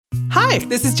Hi,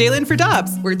 this is Jalen for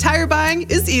Dobbs, where tire buying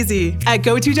is easy. At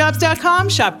GoToDobbs.com,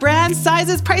 shop brands,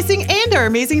 sizes, pricing, and our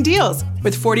amazing deals.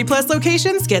 With 40-plus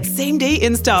locations, get same-day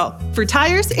install. For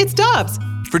tires, it's Dobbs.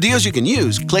 For deals you can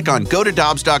use, click on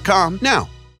GoToDobbs.com now.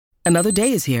 Another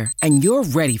day is here, and you're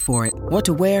ready for it. What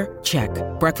to wear? Check.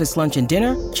 Breakfast, lunch, and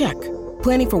dinner? Check.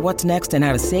 Planning for what's next and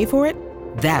how to save for it?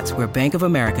 That's where Bank of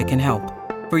America can help.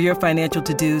 For your financial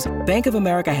to-dos, Bank of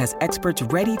America has experts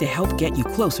ready to help get you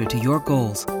closer to your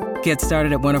goals. Get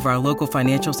started at one of our local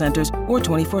financial centers or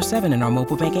 24/7 in our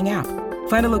mobile banking app.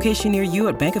 Find a location near you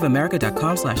at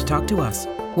bankofamerica.com/talktous.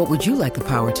 What would you like the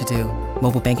power to do?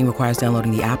 Mobile banking requires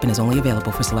downloading the app and is only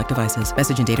available for select devices.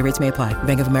 Message and data rates may apply.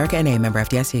 Bank of America N.A., member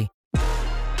FDIC.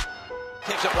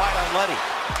 Takes it wide on Letty.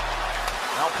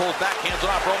 Now pulled back, hands it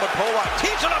off Roman Polak. Tees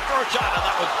it up for a shot, and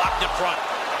that was blocked in front.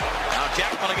 Now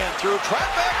Jackman again through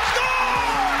traffic.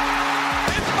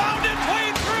 Score! It's found its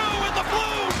way through, and the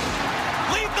Blues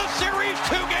lead the series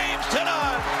 2-0.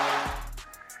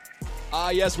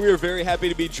 Yes, we are very happy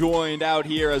to be joined out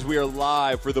here as we are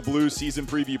live for the Blues season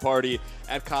preview party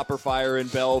at Copper Fire in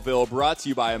Belleville, brought to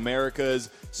you by America's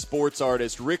sports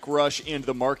artist Rick Rush and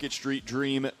the Market Street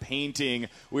Dream Painting.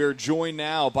 We are joined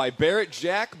now by Barrett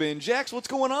Jackman. Jax, what's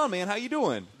going on, man? How you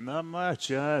doing? Not much.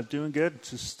 Doing good.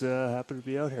 Just happy to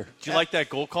be out here. Did you like that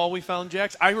goal call we found,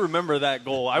 Jax? I remember that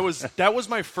goal. That was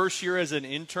my first year as an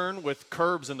intern with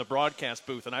Curbs in the broadcast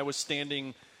booth, and I was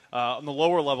standing on the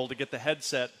lower level to get the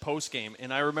headset post-game,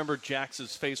 and I remember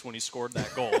Jax's face when he scored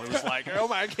that goal. It was like, oh,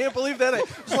 my, I can't believe that. It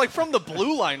was like from the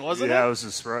blue line, wasn't it? Yeah, it was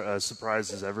as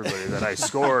surprised as everybody that I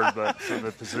scored, but from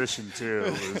the position,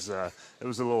 too, it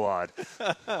was a little odd.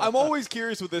 I'm always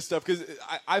curious with this stuff because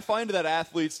I find that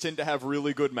athletes tend to have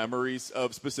really good memories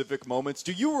of specific moments.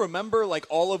 Do you remember, like,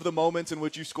 all of the moments in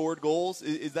which you scored goals?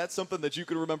 Is that something that you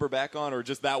can remember back on, or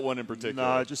just that one in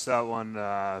particular? No, just that one.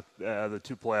 The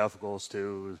two playoff goals,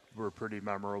 too, were pretty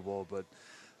memorable. But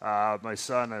my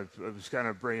son, I was kind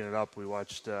of bringing it up. We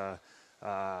watched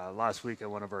last week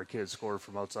one of our kids scored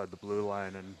from outside the blue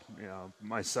line, and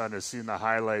my son has seen the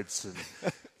highlights, and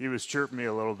he was chirping me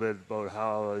a little bit about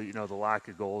how the lack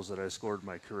of goals that I scored in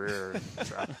my career. And,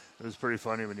 it was pretty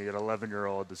funny when you get an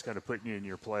 11-year-old that's kind of putting you in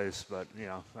your place. But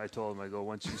I told him, I go,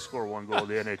 once you score one goal in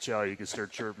the NHL, you can start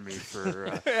chirping me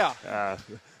for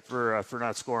for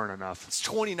not scoring enough. It's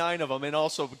 29 of them, and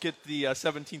also get the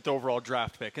 17th overall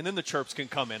draft pick, and then the chirps can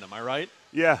come in. Am I right?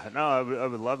 Yeah, no, I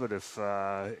would love it if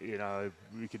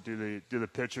we could do the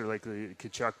picture like the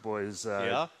Tkachuk boys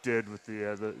did with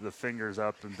the fingers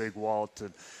up and Big Walt,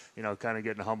 and kind of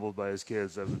getting humbled by his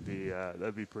kids.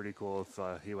 That'd be pretty cool if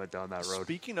he went down that road.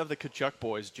 Speaking of the Tkachuk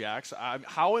boys, Jax,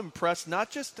 how impressed? Not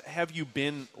just have you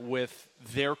been with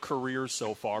their careers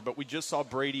so far, but we just saw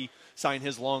Brady sign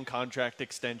his long contract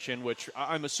extension, which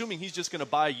I'm assuming he's just going to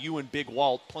buy you and Big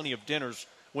Walt plenty of dinners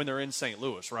when they're in St.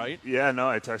 Louis, right? Yeah, no,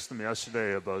 I texted him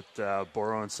yesterday about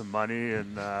borrowing some money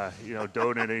and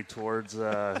donating towards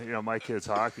my kids'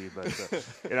 hockey. But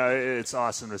it's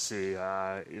awesome to see.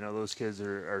 Those kids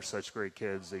are such great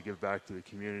kids. They give back to the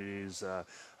communities.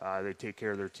 They take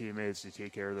care of their teammates. They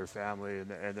take care of their family, and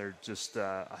they're just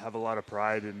have a lot of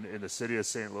pride in the city of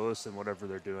St. Louis and whatever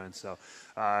they're doing. So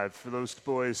for those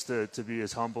boys to be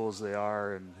as humble as they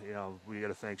are, and we got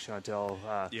to thank Chantel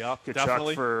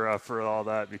Tkachuk for all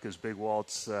that, because Big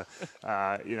Walt's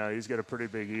he's got a pretty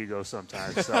big ego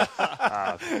sometimes. So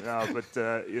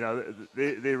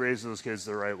they raise those kids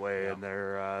the right way, and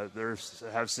they're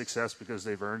have success because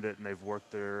they've earned it and they've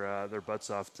worked their butts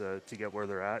off to get where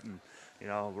they're at. And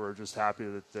we're just happy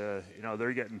that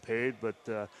they're getting paid, but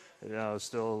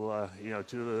still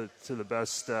to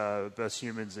the best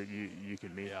humans that you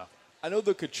can meet. Yeah. I know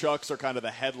the Tkachuks are kind of the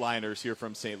headliners here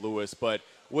from St. Louis, but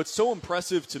what's so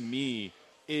impressive to me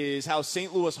is how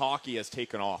St. Louis hockey has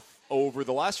taken off over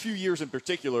the last few years in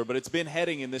particular, but it's been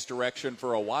heading in this direction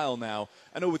for a while now.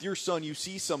 I know with your son, you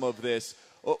see some of this.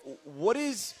 What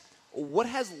has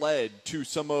led to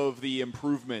some of the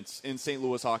improvements in St.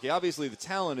 Louis hockey? Obviously, the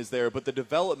talent is there, but the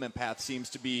development path seems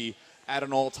to be at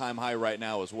an all-time high right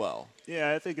now as well.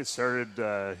 Yeah, I think it started,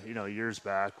 years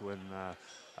back when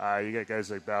you got guys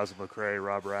like Basil McRae,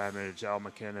 Rob Ramage, Al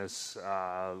McInnes,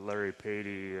 Larry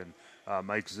Patey, and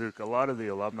Mike Zook. A lot of the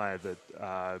alumni that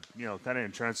kind of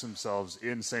entrenched themselves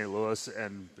in St. Louis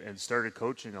and started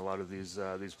coaching a lot of these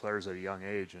players at a young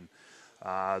age. And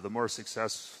the more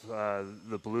success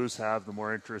the Blues have, the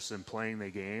more interest in playing the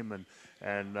game, and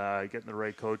and getting the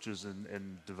right coaches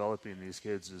and developing these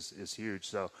kids is huge.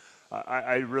 So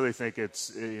I really think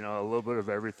it's a little bit of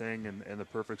everything and the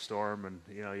perfect storm. And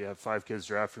you have 5 kids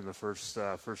drafted in the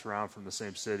first round from the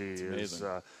same city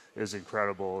is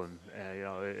incredible. And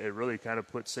it really kind of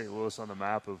puts St. Louis on the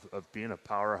map of being a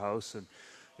powerhouse. And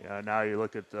now you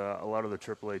look at a lot of the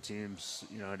AAA teams,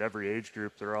 in every age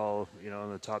group, they're all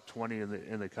in the top 20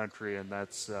 in the country, and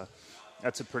that's a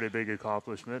pretty big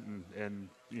accomplishment. And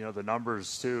the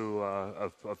numbers too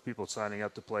of people signing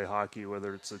up to play hockey,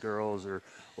 whether it's the girls or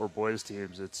boys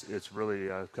teams, it's really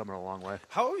coming a long way.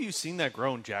 How have you seen that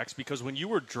grown, Jax? Because when you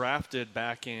were drafted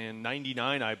back in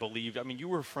 '99, I believe, you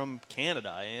were from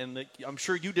Canada, and I'm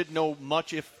sure you didn't know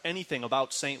much, if anything,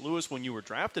 about St. Louis when you were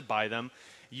drafted by them.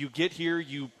 You get here,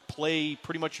 you play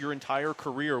pretty much your entire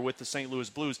career with the St. Louis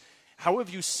Blues. How have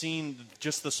you seen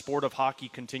just the sport of hockey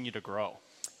continue to grow?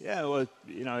 Yeah, well,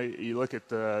 you look at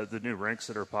the new rinks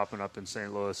that are popping up in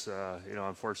St. Louis.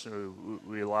 Unfortunately,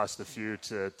 we lost a few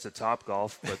to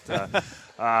Topgolf, but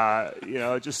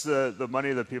just the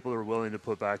money that people are willing to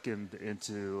put back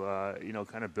into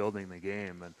kind of building the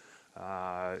game. And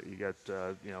you got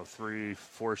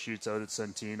 3-4 sheets out at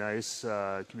Centene Ice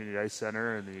Community Ice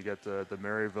Center, and then you got the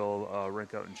Maryville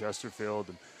rink out in Chesterfield,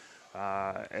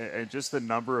 and just the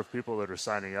number of people that are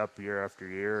signing up year after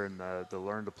year, and the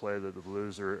learn to play that the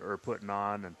Blues are putting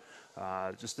on, and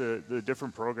just the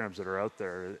different programs that are out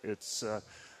there. It's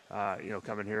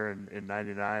coming here in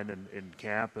 '99 and in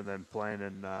camp, and then playing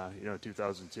in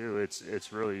 2002.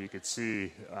 It's really, you could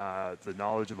see the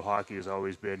knowledge of hockey has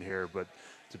always been here, but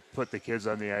to put the kids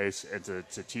on the ice and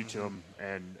to teach them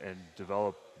and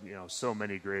develop so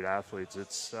many great athletes,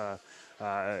 it's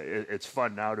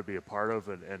fun now to be a part of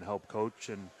and help coach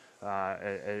and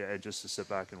just to sit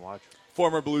back and watch.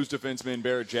 Former Blues defenseman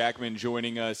Barrett Jackman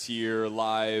joining us here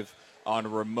live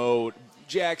on remote.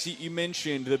 Jax, you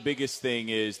mentioned the biggest thing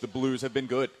is the Blues have been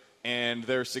good and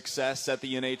their success at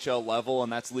the NHL level, and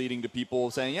that's leading to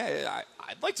people saying, yeah,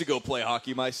 I'd like to go play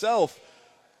hockey myself.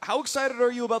 How excited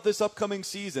are you about this upcoming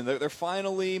season? They're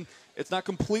finally, it's not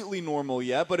completely normal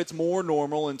yet, but it's more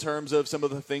normal in terms of some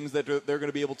of the things that they're going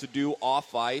to be able to do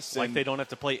off ice. Like they don't have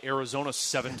to play Arizona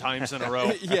 7 times in a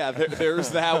row. Yeah,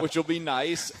 there's that, which will be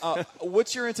nice.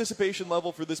 What's your anticipation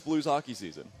level for this Blues hockey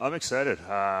season? I'm excited.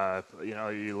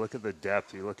 You look at the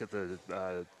depth, you look at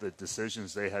the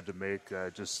decisions they had to make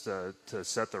just to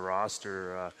set the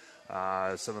roster.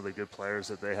 Some of the good players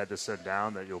that they had to set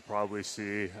down that you'll probably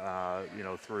see,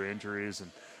 through injuries. And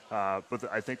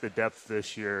but I think the depth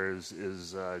this year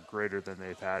is greater than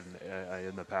they've had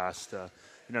in the past. The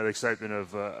excitement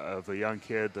of a young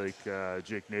kid like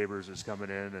Jake Neighbors is coming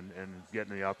in and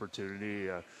getting the opportunity.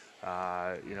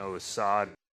 With Saad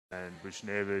and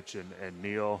Buchnevich and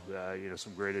Neal,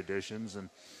 some great additions. And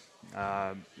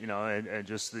and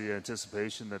just the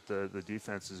anticipation that the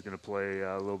defense is going to play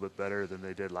a little bit better than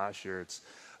they did last year. It's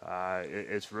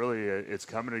really it's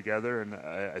coming together, and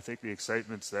I think the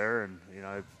excitement's there. And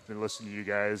I've been listening to you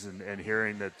guys and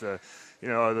hearing that the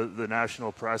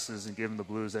national press isn't giving the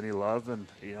Blues any love, and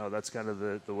that's kind of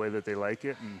the way that they like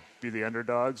it, and be the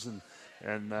underdogs and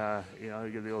you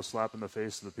give the old slap in the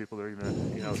face to the people that are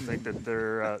going to think that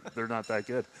they're not that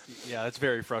good. Yeah, that's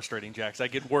very frustrating, Jax. I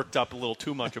get worked up a little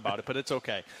too much about it, but it's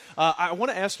okay. I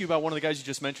want to ask you about one of the guys you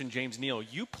just mentioned, James Neal.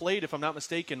 You played, if I'm not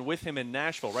mistaken, with him in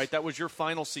Nashville, right? That was your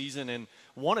final season and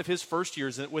one of his first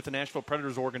years with the Nashville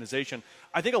Predators organization.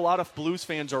 I think a lot of Blues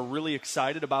fans are really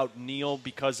excited about Neal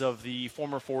because of the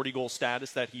former 40-goal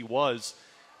status that he was.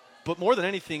 But more than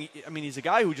anything, he's a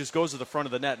guy who just goes to the front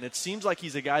of the net, and it seems like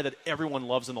he's a guy that everyone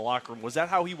loves in the locker room. Was that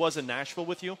how he was in Nashville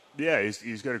with you? Yeah,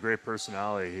 he's got a great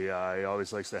personality. He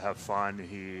always likes to have fun.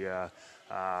 He's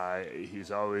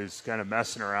always kind of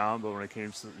messing around, but when it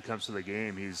comes to the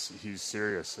game, he's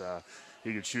serious.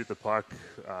 He can shoot the puck,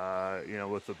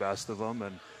 with the best of them,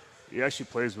 and he actually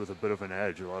plays with a bit of an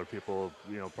edge. A lot of people,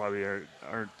 probably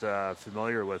aren't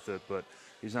familiar with it, but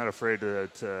he's not afraid to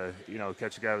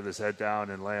catch a guy with his head down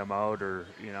and lay him out, or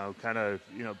kind of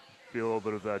be a little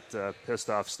bit of that pissed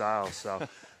off style. So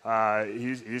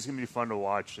he's going to be fun to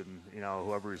watch, and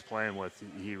whoever he's playing with,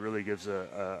 he really gives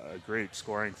a great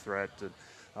scoring threat.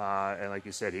 And like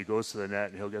you said, he goes to the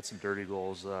net and he'll get some dirty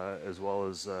goals as well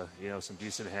as some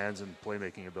decent hands and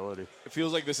playmaking ability. It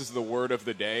feels like this is the word of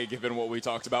the day, given what we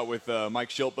talked about with Mike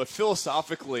Schilt. But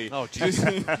philosophically,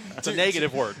 it's a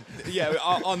negative word. Yeah,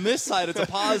 on this side, it's a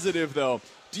positive though.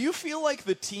 Do you feel like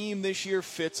the team this year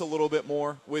fits a little bit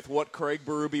more with what Craig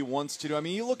Berube wants to do?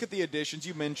 You look at the additions,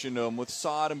 you mentioned them with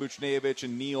Saad and Buchnevich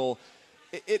and Neal.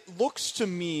 it looks to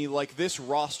me like this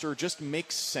roster just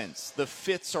makes sense. The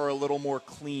fits are a little more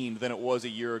clean than it was a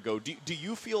year ago. Do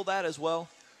you feel that as well?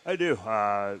 I do.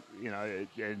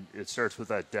 It starts with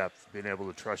that depth, being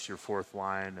able to trust your fourth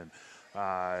line, and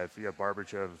if you have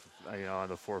Barbashev, on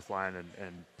the fourth line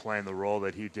and playing the role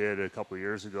that he did a couple of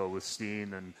years ago with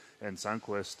Steen and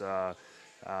Sundqvist,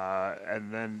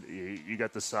 and then you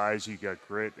got the size, you got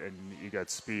grit, and you got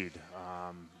speed.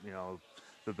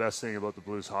 The best thing about the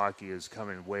Blues hockey is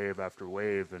coming wave after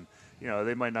wave, and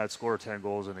they might not score 10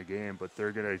 goals in a game, but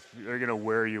they're gonna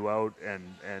wear you out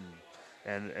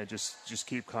and just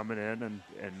keep coming in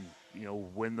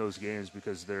and win those games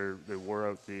because they wore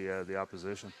out the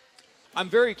opposition. I'm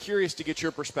very curious to get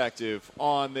your perspective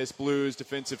on this Blues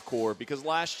defensive core, because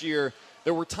last year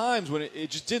there were times when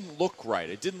it just didn't look right.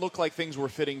 It didn't look like things were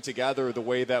fitting together the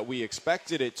way that we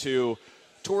expected it to.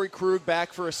 Torrey Krug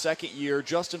back for a second year.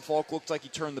 Justin Falk looked like he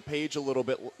turned the page a little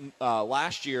bit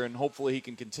last year, and hopefully he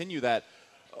can continue that.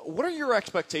 What are your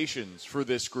expectations for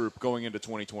this group going into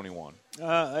 2021?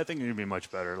 I think it can be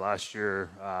much better. Last year,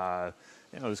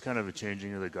 it was kind of a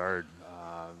changing of the guard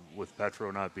with Petro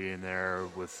not being there,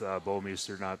 with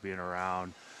Bouwmeester not being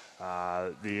around.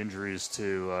 The injuries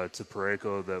to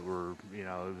Parayko that were,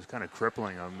 it was kind of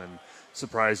crippling him, and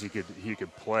surprised he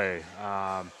could play.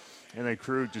 And then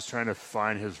Krug just trying to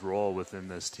find his role within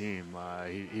this team.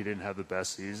 He didn't have the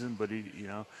best season, but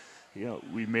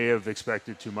we may have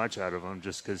expected too much out of him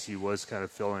just because he was kind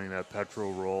of filling that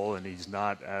Petro role, and he's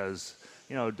not as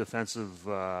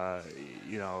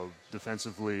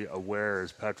defensively aware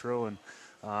as Petro, and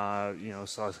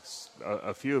saw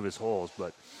a few of his holes.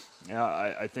 But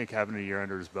I think having a year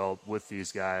under his belt with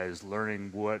these guys, learning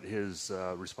what his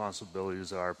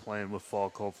responsibilities are, playing with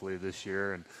Falk hopefully this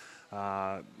year, and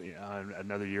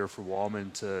another year for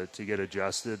Wallman to get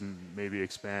adjusted and maybe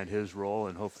expand his role,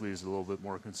 and hopefully he's a little bit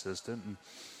more consistent. And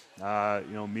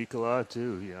Mikkola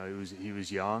too. He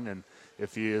was young, and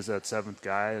if he is that seventh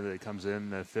guy that comes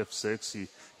in at fifth, sixth,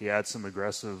 he adds some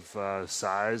aggressive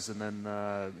size, and then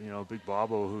Big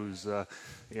Bobo, who's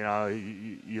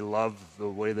you love the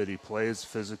way that he plays,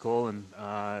 physical, and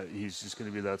he's just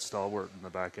going to be that stalwart in the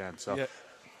back end. So. Yeah.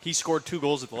 He scored 2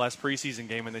 goals at the last preseason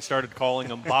game, and they started calling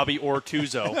him Bobby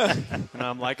Ortuzzo. And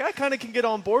I'm like, I kind of can get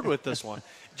on board with this one.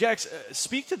 Jax,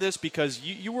 speak to this, because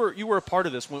you were a part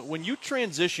of this. When you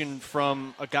transitioned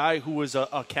from a guy who was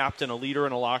a captain, a leader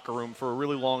in a locker room for a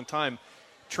really long time,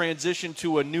 transition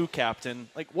to a new captain,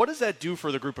 what does that do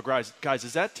for the group of guys?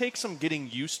 Does that take some getting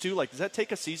used to? Does that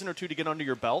take a season or two to get under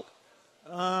your belt?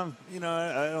 I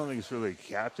don't think it's really a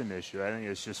captain issue. I think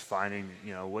it's just finding,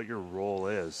 what your role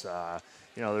is.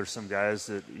 There's some guys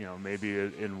that, maybe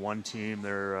in one team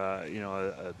they're, a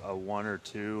 1 or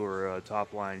 2 or a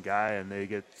top line guy, and they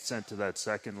get sent to that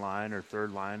second line or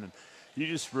third line. And you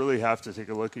just really have to take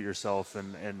a look at yourself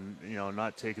and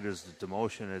not take it as a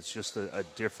demotion. It's just a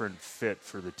different fit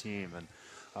for the team. And,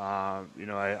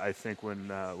 I think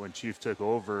when Chief took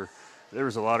over, there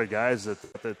was a lot of guys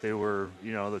that they were,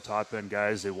 the top-end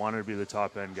guys. They wanted to be the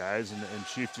top-end guys, and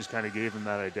Chief just kind of gave them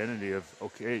that identity of,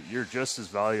 okay, you're just as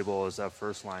valuable as that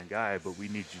first-line guy, but we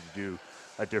need you to do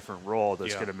a different role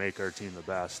that's going to make our team the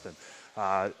best. And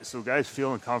so guys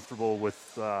feeling comfortable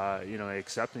with,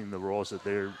 accepting the roles that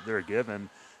they're given,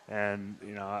 and,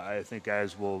 I think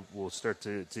guys will start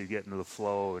to get into the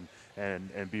flow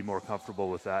and be more comfortable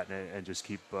with that and just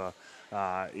keep,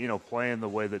 playing the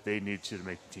way that they need to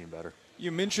make the team better.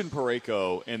 You mentioned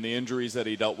Parayko and the injuries that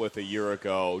he dealt with a year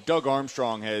ago. Doug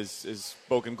Armstrong has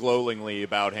spoken glowingly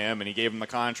about him, and he gave him the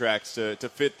contracts to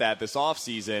fit that this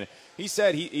offseason. He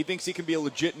said he thinks he can be a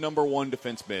legit number 1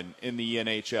 defenseman in the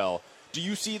NHL. Do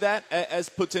you see that as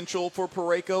potential for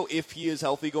Parayko if he is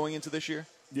healthy going into this year?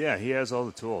 Yeah, he has all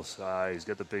the tools. He's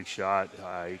got the big shot.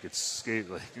 He could skate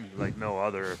like no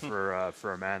other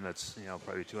for a man that's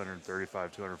probably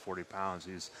 235, 240 pounds.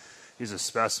 He's a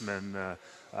specimen,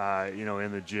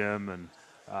 in the gym, and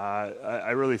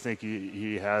I really think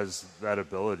he has that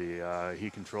ability. He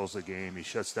controls the game. He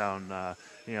shuts down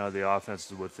the offense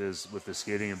with his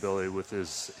skating ability, with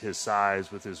his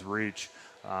size, with his reach.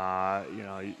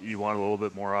 You want a little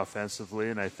bit more offensively,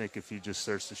 and I think if he just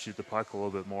starts to shoot the puck a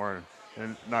little bit more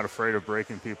and not afraid of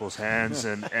breaking people's hands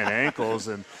and ankles,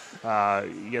 and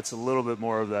he gets a little bit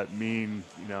more of that mean,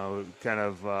 kind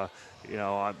of,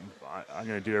 I'm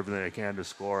going to do everything I can to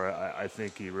score. I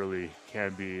think he really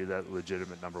can be that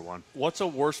legitimate number 1. What's a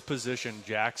worse position,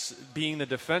 Jax? Being the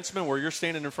defenseman where you're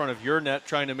standing in front of your net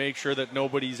trying to make sure that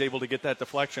nobody's able to get that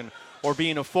deflection, or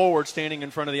being a forward standing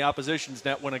in front of the opposition's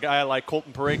net when a guy like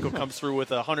Colton Parayko comes through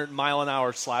with a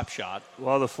 100-mile-an-hour slap shot?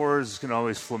 Well, the forwards can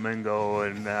always flamingo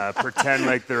and pretend pretend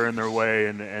like they're in their way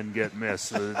and get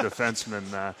missed. The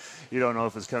defenseman, you don't know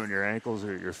if it's coming your ankles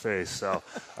or your face. So,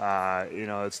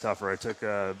 it's tougher. I took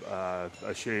a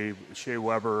Shea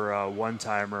Weber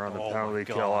one-timer on the penalty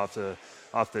kill off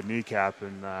the kneecap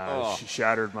and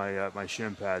shattered my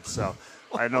shin pad. So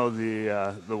I know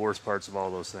the worst parts of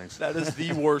all those things. That is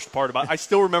the worst part about it. I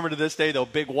still remember to this day, though,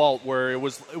 Big Walt, where it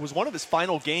was one of his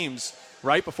final games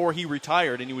right before he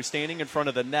retired, and he was standing in front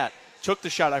of the net. Took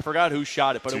the shot. I forgot who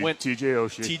shot it, but it went TJ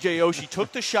Oshie. TJ Oshie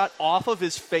took the shot off of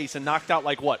his face and knocked out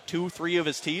 2, 3 of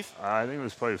his teeth. I think it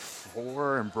was probably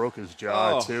 4 and broke his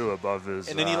jaw too above his.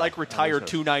 And then he retired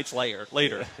 2 nights later.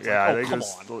 Yeah, I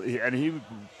think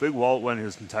Big Walt went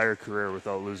his entire career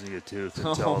without losing a tooth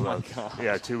until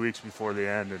 2 weeks before the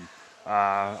end, and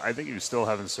I think he was still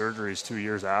having surgeries 2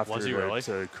 years after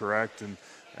to correct and.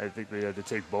 I think they had to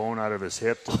take bone out of his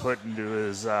hip to put into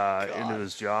his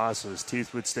jaw so his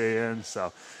teeth would stay in.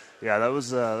 So, yeah, that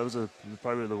was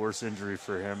probably the worst injury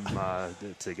for him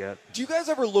to get. Do you guys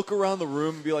ever look around the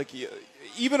room and be like,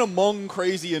 even among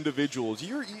crazy individuals,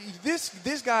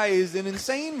 this guy is an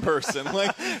insane person?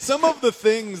 Like some of the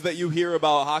things that you hear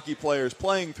about hockey players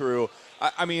playing through.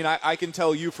 I can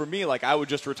tell you for me, I would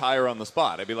just retire on the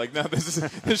spot. I'd be like, no, this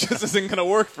just isn't going to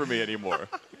work for me anymore.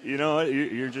 You know,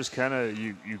 you're just kind of,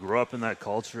 you grow up in that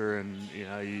culture and,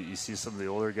 you see some of the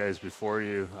older guys before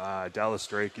you. Dallas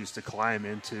Drake used to climb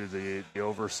into the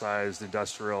oversized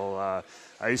industrial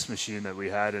ice machine that we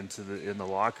had in the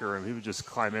locker room. He would just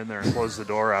climb in there and close the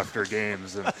door after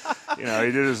games. And, he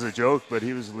did it as a joke, but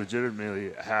he was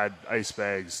legitimately had ice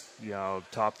bags,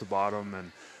 top to bottom.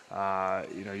 And,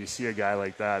 you see a guy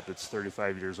like that's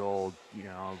 35 years old,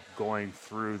 going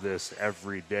through this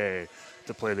every day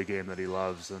to play the game that he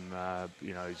loves. And,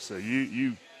 so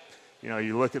you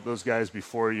look at those guys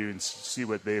before you and see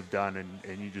what they've done,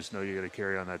 and you just know you got to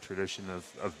carry on that tradition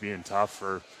of being tough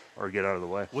or get out of the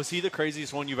way. Was he the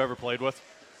craziest one you've ever played with?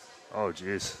 Oh,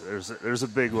 geez, there's a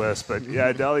big list, but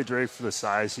yeah, Dally Drake, for the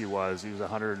size he was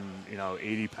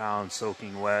 180 pounds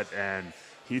soaking wet, and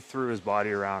he threw his body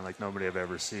around like nobody I've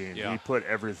ever seen. Yeah. He put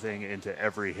everything into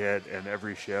every hit and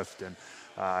every shift, and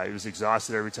he was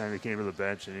exhausted every time he came to the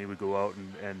bench, and he would go out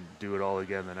and do it all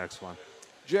again the next one.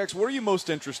 Jax, what are you most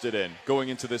interested in going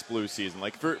into this Blues season?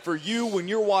 Like for you, when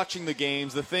you're watching the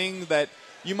games, the thing that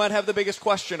you might have the biggest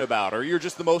question about, or you're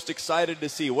just the most excited to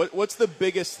see, what's the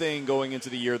biggest thing going into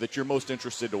the year that you're most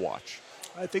interested to watch?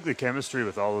 I think the chemistry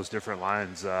with all those different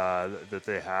lines that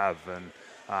they have, and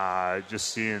just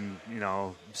seeing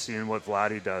what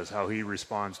Vladdy does, how he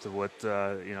responds to what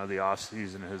the off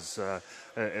season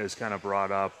has kind of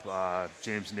brought up.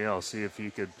 James Neal, see if he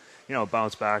could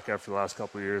bounce back after the last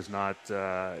couple of years, not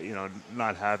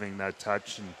having that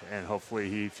touch, and hopefully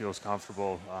he feels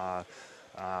comfortable.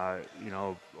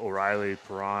 O'Reilly,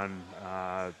 Perron,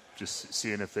 just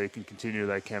seeing if they can continue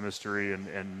that chemistry,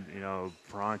 and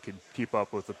Perron could keep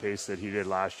up with the pace that he did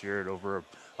last year at over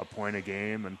a point a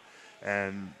game,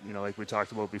 and like we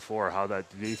talked about before, how that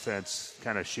defense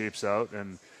kind of shapes out,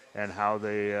 and how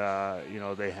they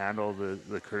they handle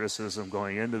the criticism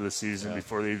going into the season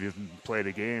before they even played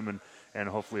a game, and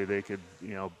hopefully they could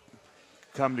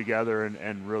come together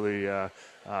and really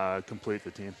complete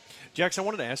the team. Jax, I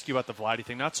wanted to ask you about the Vladdy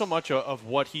thing, not so much of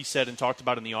what he said and talked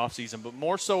about in the offseason, but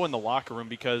more so in the locker room,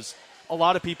 because a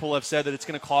lot of people have said that it's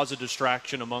going to cause a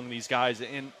distraction among these guys,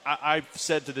 and I've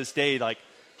said to this day,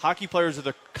 hockey players are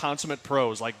the consummate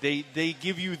pros. They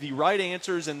give you the right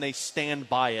answers and they stand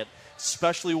by it,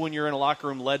 especially when you're in a locker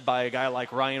room led by a guy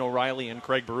like Ryan O'Reilly and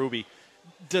Craig Berube.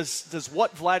 Does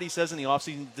what Vladdy says in the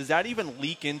offseason, does that even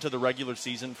leak into the regular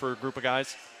season for a group of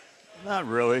guys? Not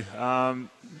really.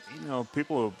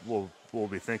 People will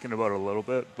be thinking about it a little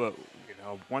bit, but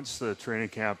once the training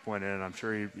camp went in, I'm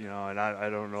sure and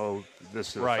I don't know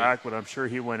this is a fact, but I'm sure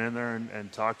he went in there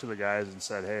and talked to the guys and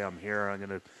said, "Hey, I'm here. I'm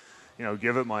going to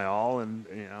give it my all," and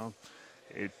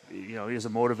he's a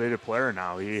motivated player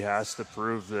now. He has to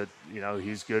prove that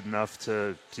he's good enough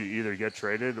to either get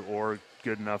traded or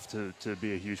good enough to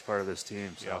be a huge part of this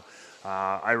team. So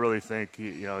I really think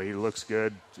he looks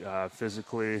good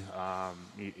physically.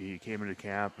 He came into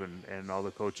camp and all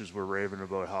the coaches were raving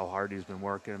about how hard he's been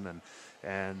working,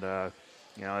 and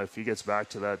if he gets back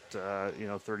to that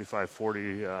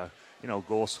 35-40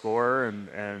 goal scorer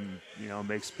and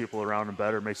makes people around him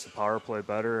better, makes the power play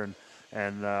better,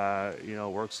 and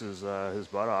works his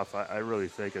butt off, I really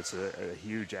think it's a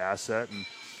huge asset. And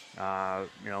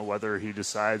whether he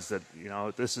decides that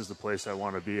this is the place I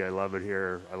want to be, I love it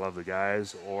here, I love the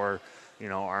guys, or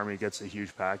Army gets a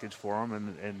huge package for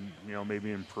him and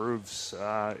maybe improves,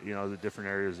 the different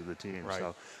areas of the team. Right.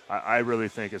 So I really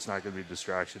think it's not going to be a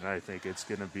distraction. I think it's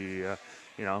going to be,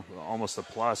 almost a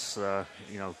plus,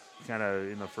 kind of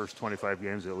in the first 25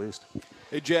 games at least.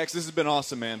 Hey, Jax, this has been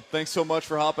awesome, man. Thanks so much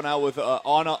for hopping out with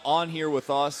on here with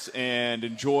us and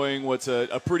enjoying what's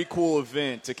a pretty cool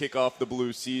event to kick off the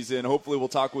Blues season. Hopefully we'll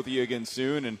talk with you again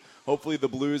soon, and hopefully the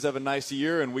Blues have a nice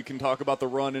year, and we can talk about the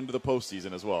run into the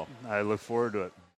postseason as well. I look forward to it.